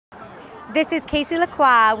This is Casey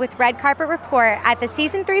LaCroix with Red Carpet Report at the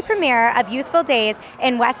Season 3 premiere of Youthful Daze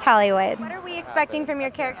in West Hollywood. What are we expecting from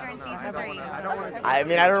your character in Season 3? I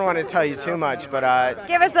mean, I don't want to tell you too much, but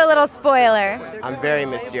give us a little spoiler. I'm very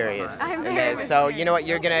mysterious. So, you know what,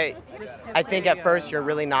 I think at first you're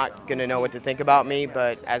really not going to know what to think about me,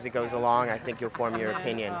 but as it goes along, I think you'll form your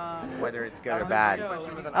opinion, whether it's good or bad.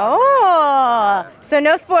 Oh, so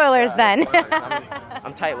no spoilers then.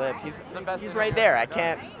 I'm tight-lipped. He's right there. I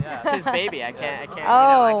can't. It's his baby. I can't.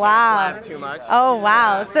 Oh, wow. Blab too much. Oh,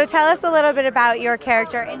 wow. So tell us a little bit about your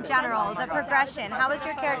character in general, the progression. How has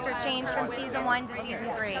your character changed from Season 1 to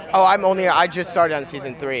Season 3? Oh, I just started on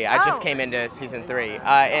Season 3. I just came into Season 3.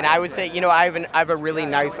 And I would say, I have a really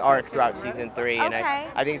nice arc throughout Season 3. And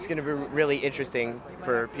I think it's going to be really interesting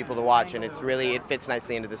for people to watch, and it fits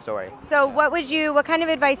nicely into the story. So what kind of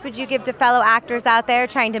advice would you give to fellow actors out there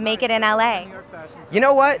trying to make it in LA? You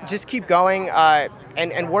know what? Just keep going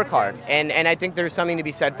and work hard. And I think there's something to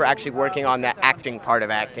be said for actually working on the acting part of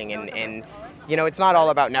acting. And it's not all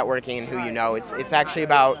about networking and who you know. It's actually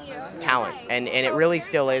about talent. And it really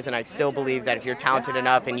still is. And I still believe that if you're talented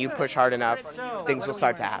enough and you push hard enough, things will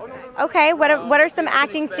start to happen. Okay. What are some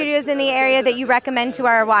acting studios in the area that you recommend to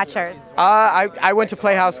our watchers? I went to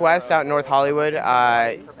Playhouse West out in North Hollywood.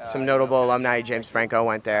 Some notable alumni, James Franco,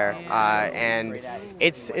 went there. And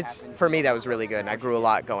it's for me, that was really good. And I grew a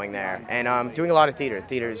lot going there. And doing a lot of theater.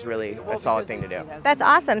 Theater is really a solid thing to do. That's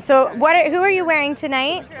awesome. So who are you wearing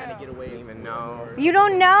tonight? You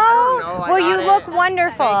don't know? Well, you look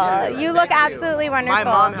wonderful. You look absolutely wonderful. My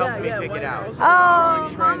mom helped me pick it out.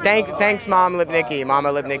 Oh. Thanks, Mom Lipnicki. Mama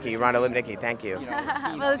Lipnicki. Rhonda Lipnicki. Thank you.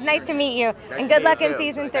 Well, it was nice to meet you. And good luck in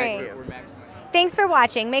Season 3. Thanks for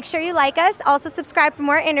watching. Make sure you like us. Also subscribe for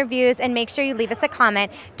more interviews and make sure you leave us a comment.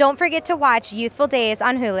 Don't forget to watch Youthful Daze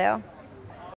on Hulu.